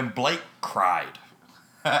 Yeah. And Blake cried.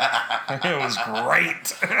 It was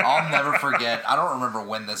great. I'll never forget. I don't remember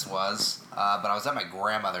when this was, but I was at my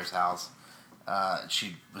grandmother's house.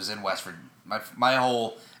 She was in West Virginia. My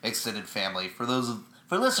whole extended family. For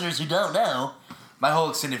listeners who don't know, my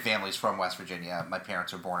whole extended family's from West Virginia. My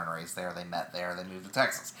parents were born and raised there. They met there. They moved to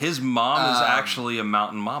Texas. His mom is actually a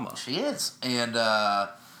mountain mama. She is, and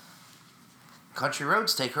country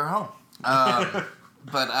roads take her home.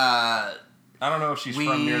 But I don't know if she's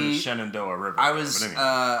from near the Shenandoah River. I was. But anyway.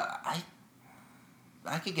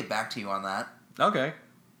 I could get back to you on that. Okay.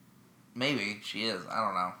 Maybe she is. I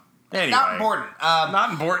don't know. Anyway. Not important.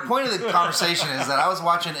 Not important. The point of the conversation is that I was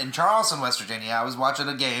watching in Charleston, West Virginia. I was watching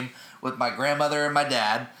a game with my grandmother and my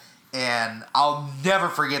dad, and I'll never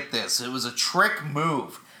forget this. It was a trick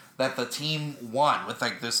move that the team won with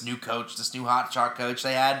like this new coach, this new hotshot coach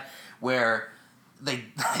they had, where I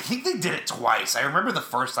think they did it twice. I remember the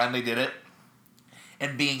first time they did it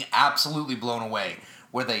and being absolutely blown away,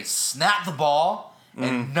 where they snapped the ball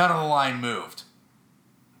and none of the line moved.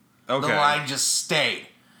 Okay. The line just stayed.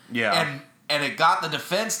 Yeah. And it got the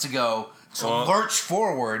defense to lurch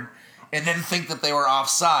forward and then think that they were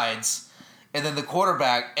offsides, and then the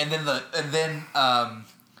quarterback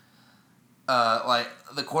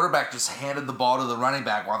the quarterback just handed the ball to the running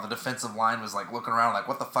back while the defensive line was like looking around like,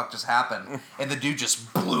 what the fuck just happened? And the dude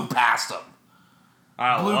just blew past him.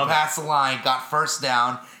 Blew past the line, got first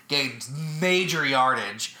down, gained major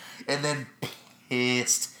yardage, and then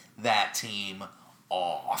pissed that team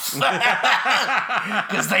off.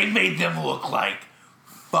 Because they made them look like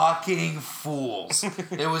fucking fools.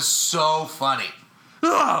 It was so funny.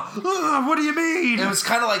 What do you mean? It was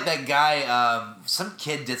kind of like that guy, some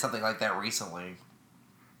kid did something like that recently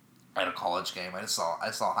at a college game. I saw a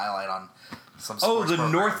highlight on some sports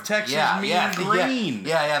program. North Texas Green.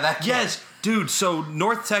 Yeah, that kid. Yes, dude, so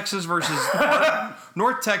North Texas versus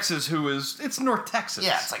North Texas, it's North Texas.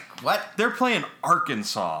 Yeah, it's like, what? They're playing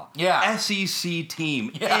Arkansas. Yeah. SEC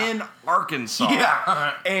team Yeah. in Arkansas.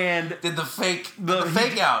 Yeah. And Did the fake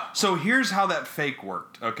out. So here's how that fake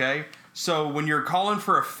worked, okay? So when you're calling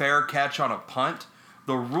for a fair catch on a punt,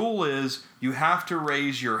 the rule is you have to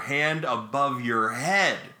raise your hand above your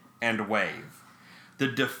head and wave. The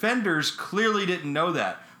defenders clearly didn't know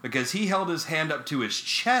that because he held his hand up to his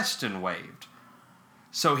chest and waved.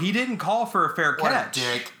 So he didn't call for a fair catch. What a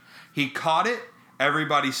dick. He caught it,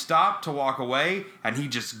 everybody stopped to walk away, and he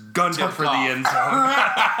just gunned it for off. the end zone.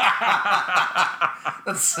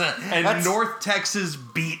 That's North Texas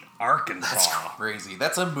beat Arkansas. That's crazy.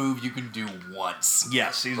 That's a move you can do once.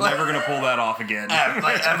 Yes, he's never going to pull that off again.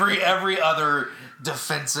 Like every other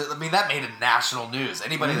defensive. I mean, that made it national news.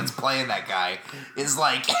 Anybody that's playing that guy is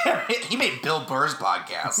like, he made Bill Burr's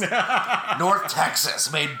podcast. North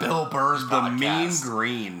Texas made Bill Burr's The podcast. Mean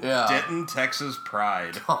Green. Yeah. Denton, Texas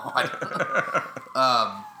pride. God.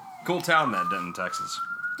 Cool town, that Denton, Texas.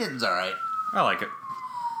 Denton's all right. I like it.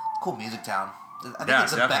 Cool music town.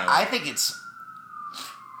 Definitely. I think it's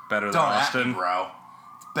Better than don't at Austin. me, bro.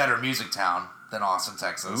 It's better music town than Austin,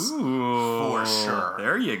 Texas. Ooh, For sure.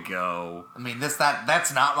 There you go. I mean, that's not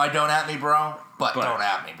my don't at me, bro. But don't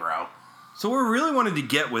at me, bro. So what we really wanted to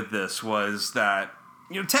get with this was that,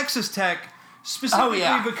 Texas Tech, specifically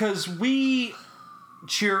because I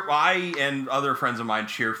and other friends of mine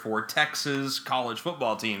cheer for Texas college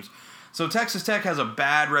football teams. So Texas Tech has a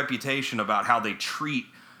bad reputation about how they treat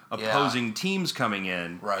opposing teams coming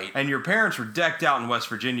in. Right. And your parents were decked out in West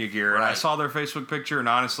Virginia gear, and I Right. saw their Facebook picture, and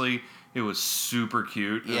honestly, it was super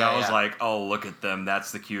cute. And Yeah, I was yeah. like, oh, look at them.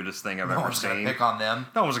 That's the cutest thing I've No ever one's seen. gonna pick on them.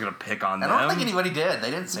 No one's going to pick on I them. don't think anybody did.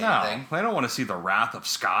 They didn't say anything. They don't want to see the wrath of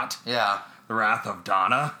Scott, Yeah. the wrath of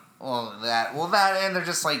Donna. Well, that, and they're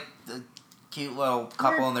just like a cute little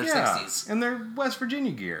couple in their 60s. And their West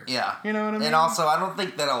Virginia gear. Yeah. You know what I mean? And also, I don't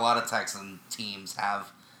think that a lot of Texan teams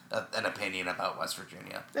have an opinion about West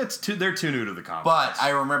Virginia. They're too new to the conference. But I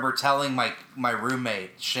remember telling my roommate,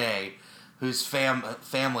 Shay, whose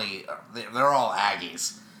family, they're all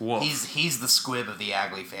Aggies. Whoa. He's the squib of the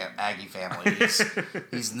Aggie family.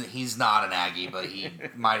 He's not an Aggie, but he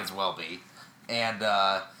might as well be. And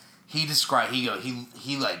he described,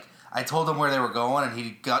 I told him where they were going, and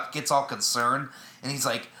he gets all concerned, and he's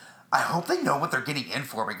like, I hope they know what they're getting in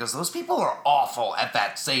for, because those people are awful at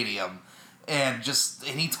that stadium. And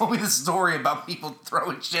he told me the story about people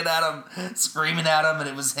throwing shit at him, screaming at him, and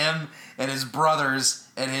it was him and his brothers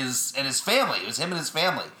and his family. It was him and his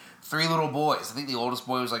family 3 little boys. I think the oldest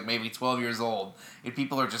boy was like maybe 12 years old. And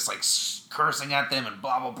people are just like cursing at them and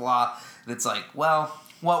blah, blah, blah. And it's like, well,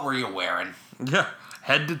 what were you wearing? Yeah.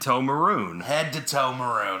 Head to toe maroon. Head to toe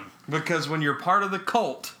maroon. Because when you're part of the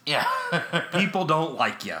cult, yeah, people don't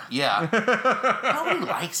like you. Yeah. Nobody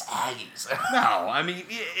likes Aggies. No, I mean...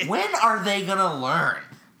 when are they going to learn?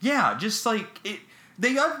 Yeah, just like...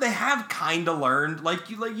 They have kind of learned. Like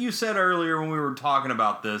you said earlier when we were talking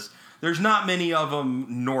about this, there's not many of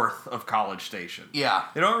them north of College Station. Yeah.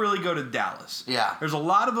 They don't really go to Dallas. Yeah. There's a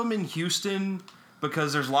lot of them in Houston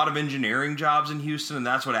because there's a lot of engineering jobs in Houston, and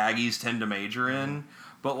that's what Aggies tend to major in.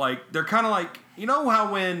 But, like, they're kind of like... You know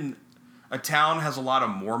how when a town has a lot of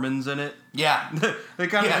Mormons in it? Yeah. They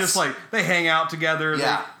kind of just, like... They hang out together.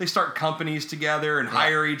 Yeah. They start companies together and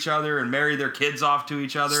hire each other and marry their kids off to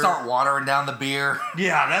each other. Start watering down the beer.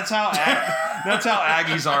 Yeah, that's how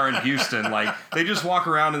Aggies are in Houston. Like, they just walk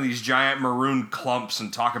around in these giant maroon clumps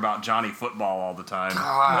and talk about Johnny Football all the time.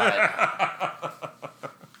 God.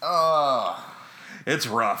 Oh... It's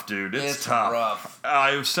rough, dude. It's tough. Rough.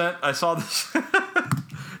 I saw this.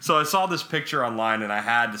 So I saw this picture online, and I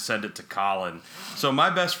had to send it to Colin. So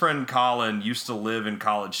my best friend Colin used to live in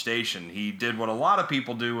College Station. He did what a lot of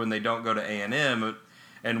people do when they don't go to A&M,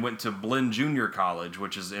 and went to Blinn Junior College,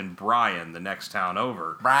 which is in Bryan, the next town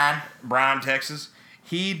over. Bryan, Texas.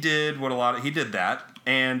 He did that,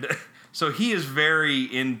 and so he is very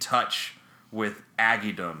in touch with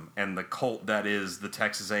Aggiedom and the cult that is the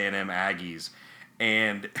Texas A&M Aggies.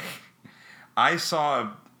 And I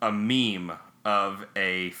saw a meme of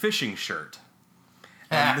a fishing shirt.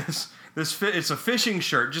 And it's a fishing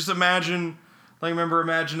shirt. Just imagine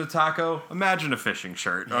a taco? Imagine a fishing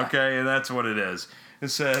shirt, okay? And that's what it is.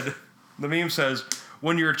 The meme says,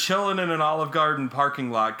 when you're chilling in an Olive Garden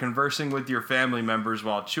parking lot, conversing with your family members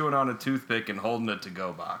while chewing on a toothpick and holding a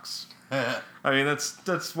to-go box. I mean, that's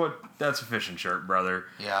a fishing shirt, brother.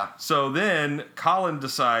 Yeah. So then Colin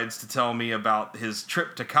decides to tell me about his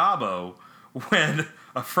trip to Cabo when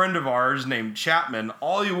a friend of ours named Chapman,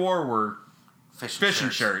 all he wore were fishing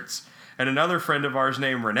shirts. And another friend of ours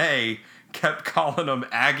named Renee kept calling them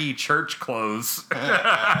Aggie church clothes.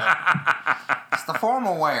 It's the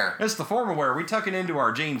formal wear. It's the formal wear. We tuck it into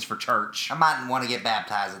our jeans for church. I might want to get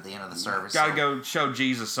baptized at the end of the service. Gotta go show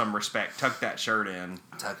Jesus some respect. Tuck that shirt in.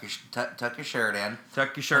 Tuck your shirt in.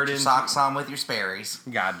 Tuck your shirt in. Put your socks on with your Sperry's.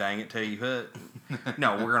 God dang it, tell you what.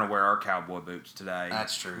 No, we're gonna wear our cowboy boots today.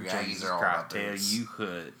 That's true. Jesus are all Christ, about boots. tell you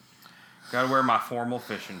what. Gotta wear my formal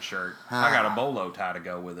fishing shirt. I got a bolo tie to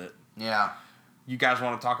go with it. Yeah. You guys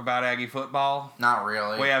want to talk about Aggie football? Not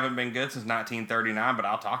really. We haven't been good since 1939, but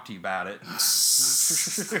I'll talk to you about it.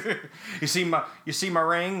 You see my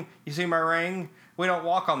ring? You see my ring? We don't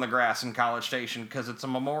walk on the grass in College Station because it's a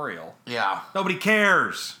memorial. Yeah. Nobody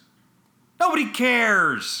cares. Nobody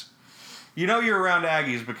cares. You know you're around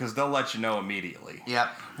Aggies because they'll let you know immediately.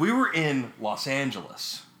 Yep. We were in Los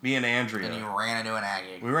Angeles, me and Andrea. And you ran into an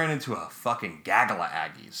Aggie. We ran into a fucking gaggle of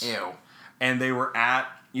Aggies. Ew. And they were at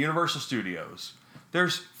Universal Studios.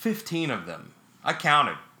 There's 15 of them. I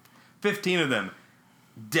counted. 15 of them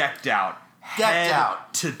decked out. Head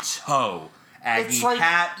to toe. Aggie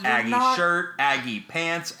hat, Aggie shirt, Aggie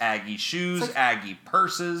pants, Aggie shoes, Aggie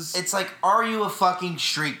purses. It's like, are you a fucking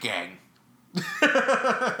street gang?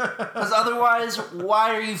 Because otherwise,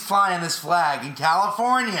 why are you flying this flag in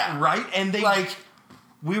California? Right? And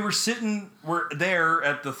we were there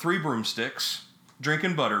at the Three Broomsticks,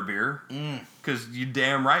 drinking butterbeer. Because you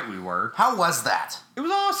damn right we were. How was that? It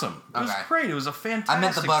was awesome. It was great. It was a fantastic I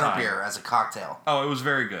meant the butterbeer time. As a cocktail. Oh, it was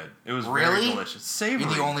very good. It was very delicious. Savory.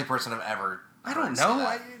 You're the only person I've ever I don't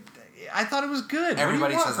know. I thought it was good.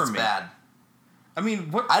 Everybody says it's bad. I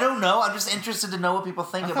mean, what? I don't know. I'm just interested to know what people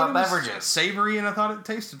think about beverages. Savory, and I thought it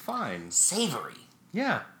tasted fine. Savory?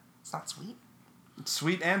 Yeah. It's not sweet? It's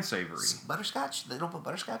sweet and savory. Butterscotch? They don't put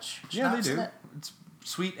butterscotch? Yeah, they do. It's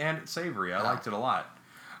sweet and it's savory. I liked it a lot.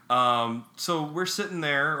 So we're sitting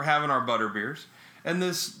there having our butter beers, and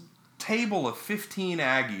this table of 15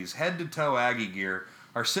 Aggies, head to toe Aggie gear,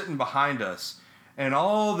 are sitting behind us, and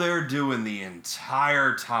all they're doing the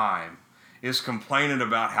entire time is complaining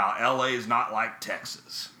about how LA is not like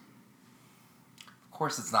Texas. Of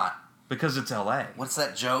course it's not. Because it's LA. What's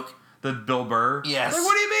that joke? The Bill Burr? Yes. Like,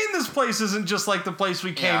 what do you mean this place isn't just like the place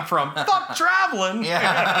we came from? Fuck traveling!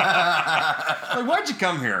 Yeah. Like, why'd you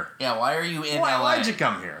come here? Yeah, why are you in LA? Why'd you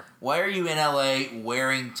come here? Why are you in LA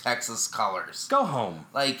wearing Texas colors? Go home.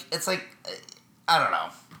 Like, it's like, I don't know.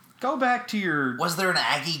 Go back to your... Was there an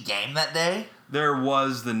Aggie game that day? There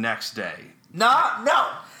was the next day. No.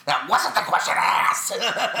 That wasn't the question I asked.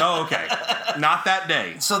 Oh, okay. Not that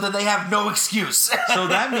day. So then they have no excuse. So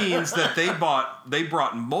that means that they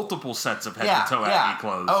brought multiple sets of head-to-toe Aggie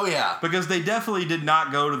clothes. Oh, yeah. Because they definitely did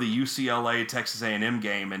not go to the UCLA Texas A&M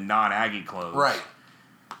game in non-Aggie clothes. Right.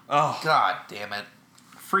 Oh. God damn it.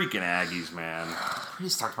 Freaking Aggies, man. We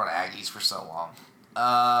just talked about Aggies for so long.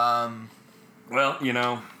 Well, you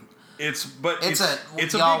know, it's a big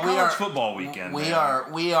college football weekend. I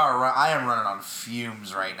am running on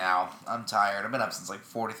fumes right now. I'm tired. I've been up since like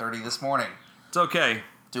 4:30 this morning. It's okay.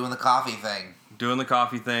 Doing the coffee thing.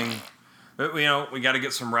 But, you know, we got to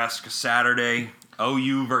get some rest because Saturday,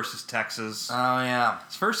 OU versus Texas. Oh, yeah.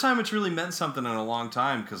 It's the first time it's really meant something in a long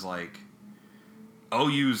time because, like,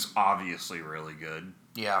 OU's obviously really good.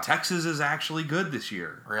 Yeah. Texas is actually good this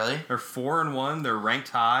year. Really? They're 4-1. They're ranked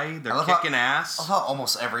high. They're kicking ass. I love how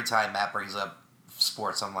almost every time Matt brings up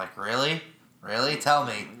sports, I'm like, really? Really? Tell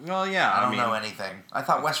me. Well, yeah. I don't know anything. I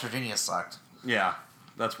thought West Virginia sucked. Yeah.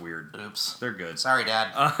 That's weird. Oops. They're good. Sorry,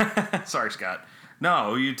 Dad. Sorry, Scott.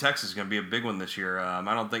 No, OU Texas is going to be a big one this year.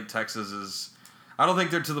 I don't think Texas is... I don't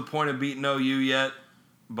think they're to the point of beating OU yet,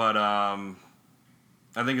 but I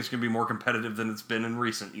think it's going to be more competitive than it's been in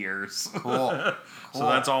recent years. Cool. So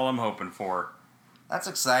that's all I'm hoping for. That's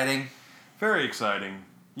exciting. Very exciting.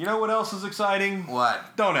 You know what else is exciting?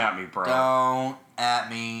 What? Don't at me, bro. Don't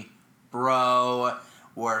at me, bro.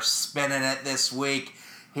 We're spinning it this week.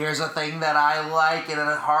 Here's a thing that I like and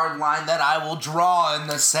a hard line that I will draw in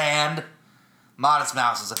the sand. Modest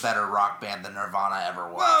Mouse is a better rock band than Nirvana ever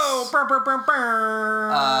was. Whoa! Burr, burr, burr,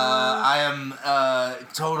 burr. I am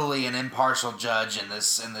totally an impartial judge in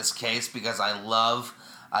this case because I love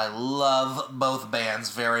both bands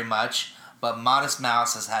very much, but Modest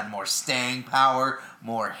Mouse has had more staying power,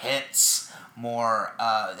 more hits,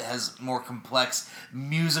 has more complex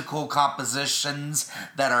musical compositions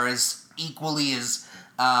that are as equally as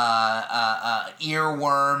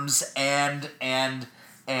earworms and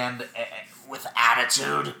with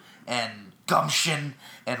attitude and gumption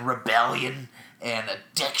and rebellion and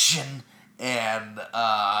addiction and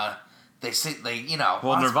Well,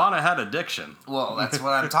 Nirvana had addiction. Well, that's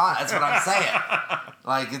what I'm talking. That's what I'm saying.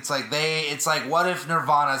 Like it's like what if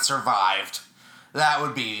Nirvana survived? That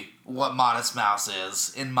would be what Modest Mouse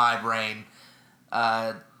is in my brain.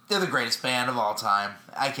 They're the greatest band of all time.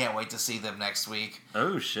 I can't wait to see them next week.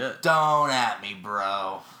 Oh shit! Don't at me,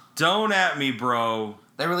 bro. Don't at me, bro.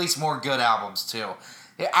 They release more good albums, too.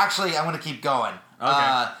 Actually, I'm going to keep going.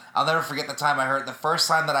 Okay. I'll never forget the first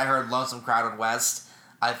time that I heard Lonesome Crowded West,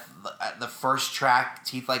 the first track,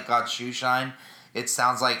 Teeth Like God's Shoe Shine, it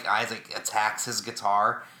sounds like Isaac attacks his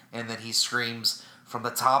guitar, and then he screams, from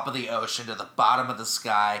the top of the ocean to the bottom of the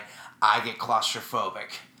sky, I get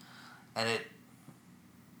claustrophobic. And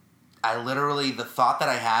the thought that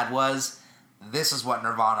I had was, this is what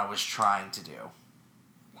Nirvana was trying to do.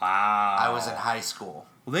 Wow. I was in high school.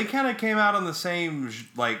 Well, they kind of came out on the same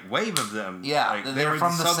wave of them. Yeah, they're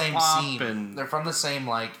from the same scene. And they're from the same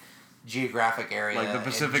geographic area, like the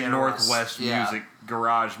Pacific Northwest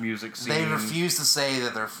garage music scene. They refuse to say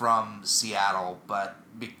that they're from Seattle, but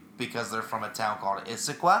because they're from a town called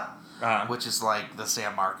Issaquah, which is like the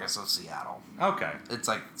San Marcos of Seattle. Okay, it's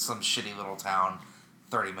like some shitty little town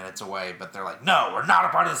 30 minutes away, but they're like, no, we're not a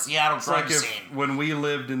part of the Seattle crime scene. When we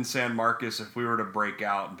lived in San Marcos, if we were to break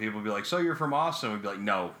out and people would be like, so you're from Austin? We'd be like,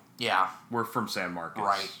 no. Yeah. We're from San Marcos.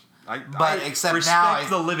 Right. I respect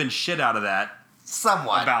the living shit out of that.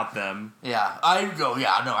 Somewhat. About them. Yeah. I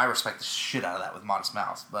respect the shit out of that with Modest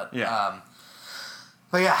Mouse. But, yeah.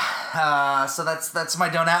 So that's my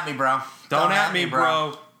don't at me, bro. Don't at me,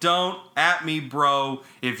 bro. Don't at me, bro,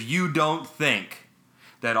 if you don't think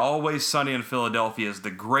that Always Sunny in Philadelphia is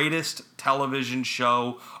the greatest television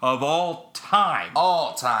show of all time.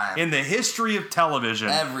 All time. In the history of television.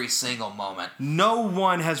 Every single moment. No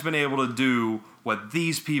one has been able to do what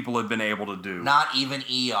these people have been able to do. Not even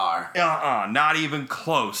ER. Not even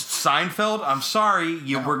close. Seinfeld, I'm sorry,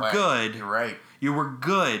 you were good. You're right. You were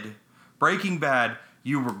good. Breaking Bad,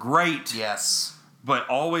 you were great. Yes. But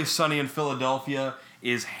Always Sunny in Philadelphia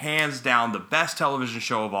is hands down the best television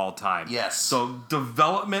show of all time. Yes. So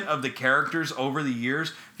development of the characters over the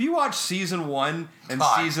years. If you watch season 1 and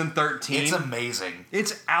season 13, it's amazing.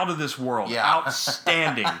 It's out of this world. Yeah.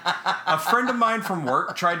 Outstanding. A friend of mine from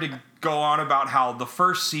work tried to go on about how the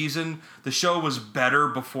first season, the show was better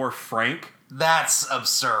before Frank. That's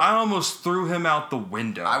absurd. I almost threw him out the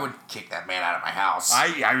window. I would kick that man out of my house.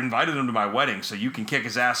 I invited him to my wedding, so you can kick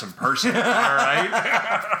his ass in person. All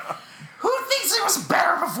right? Who thinks he was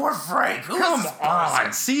better before Frank? Come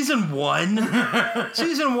on, season 1.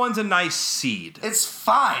 Season 1's a nice seed. It's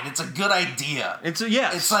fine. It's a good idea.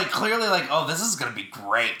 Yes. It's like clearly like, oh, this is gonna be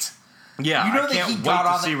great. Yeah, You know I that can't he wait got to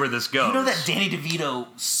on see where this goes. You know that Danny DeVito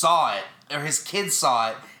saw it, or his kids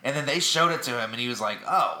saw it, and then they showed it to him, and he was like,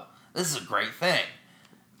 oh, this is a great thing.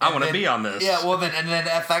 I want to be on this. Yeah, well, then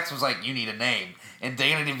FX was like, you need a name. And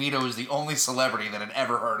Danny DeVito was the only celebrity that had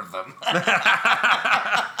ever heard of them.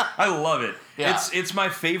 I love it. Yeah. It's my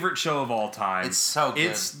favorite show of all time. It's so good.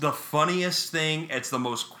 It's the funniest thing. It's the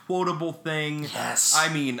most quotable thing. Yes.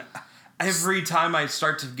 I mean, every time I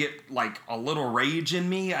start to get like a little rage in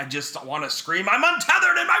me, I just want to scream, I'm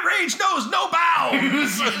untethered and my rage knows no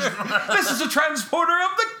bounds. This is a transporter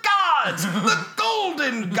of the gods, the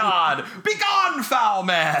golden god. Be gone, foul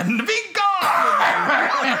man. Be gone.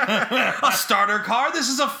 A starter car. This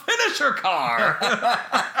is a finisher car.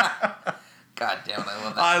 God damn it, I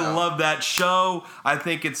love that I show. love that show.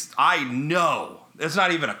 I know. It's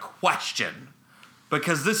not even a question.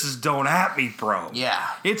 Because this is Don't At Me, Bro.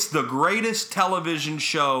 Yeah. It's the greatest television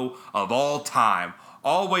show of all time.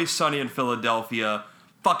 Always Sunny in Philadelphia.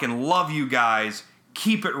 Fucking love you guys.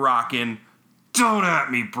 Keep it rocking. Don't At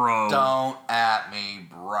Me, Bro. Don't At Me,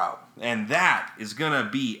 Bro. And that is going to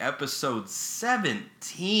be episode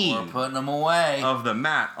 17 We're putting them away. of the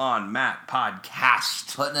Matt on Matt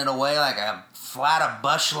podcast. Putting it away like a flat of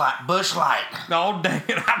bush light. Oh, dang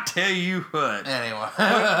it. I tell you what. Anyway.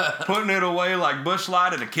 Putting it away like Bush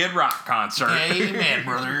Light at a Kid Rock concert. Amen,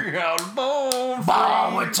 brother. Boom.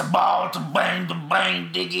 Ball with the ball to bang,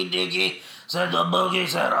 diggy, diggy. Said the boogie,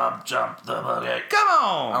 said up, jump the boogie. Come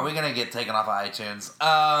on. Are we going to get taken off of iTunes?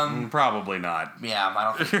 Probably not. Yeah, I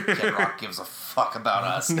don't think Kid Rock gives a fuck about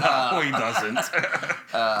us. No, he doesn't.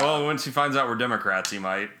 Well, once he finds out we're Democrats, he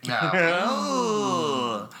might.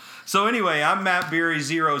 No. So anyway, I'm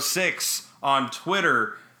MattBeery06 on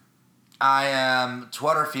Twitter. I am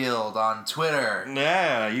Twitterfield on Twitter.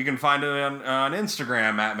 Yeah, you can find it on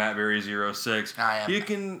Instagram at MattBeery06. I am You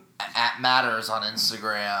can at Matters on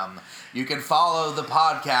Instagram. You can follow the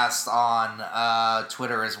podcast on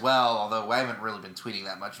Twitter as well, although I haven't really been tweeting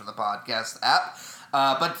that much from the podcast app.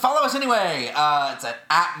 But follow us anyway. It's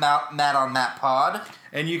at Matt on Matt Pod.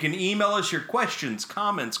 And you can email us your questions,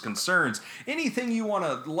 comments, concerns, anything you want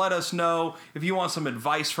to let us know. If you want some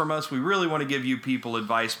advice from us, we really want to give you people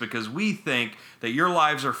advice because we think that your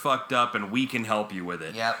lives are fucked up and we can help you with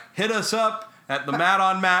it. Yep. Hit us up at the Matt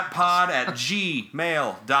on Matt Pod at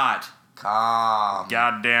gmail.com.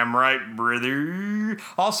 Goddamn right, brother.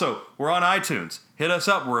 Also, we're on iTunes. Hit us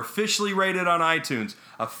up. We're officially rated on iTunes.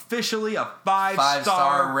 Officially a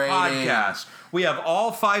 5-star rating. podcast. We have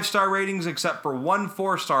all 5-star ratings except for 1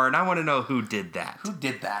 4-star, and I want to know who did that. Who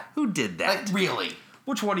did that? Who did that? Like, really?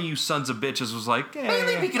 Which one of you sons of bitches was like,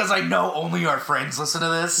 Mainly because I know only our friends listen to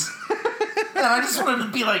this. And I just wanted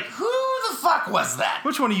to be like, who the fuck was that?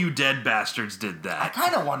 Which one of you dead bastards did I that?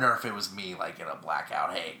 kind of wonder if it was me, like, in a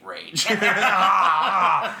blackout rage.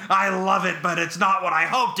 I love it, but it's not what I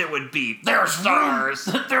hoped it would be. There's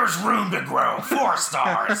room to grow. 4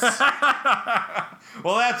 stars.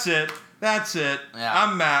 Well, that's it. That's it. Yeah.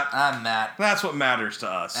 I'm Matt. I'm Matt. That's what matters to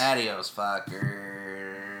us. Adios, fucker.